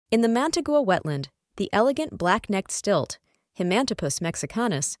In the Mantigua wetland, the elegant black-necked stilt, Himantopus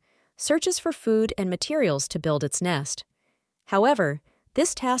mexicanus, searches for food and materials to build its nest. However,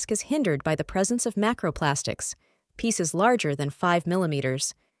 this task is hindered by the presence of macroplastics, pieces larger than 5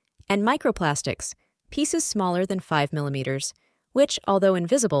 millimeters, and microplastics, pieces smaller than 5 millimeters, which, although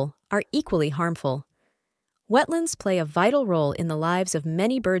invisible, are equally harmful. Wetlands play a vital role in the lives of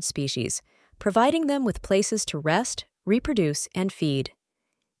many bird species, providing them with places to rest, reproduce, and feed.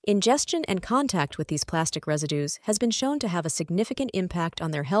 Ingestion and contact with these plastic residues has been shown to have a significant impact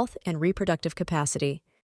on their health and reproductive capacity.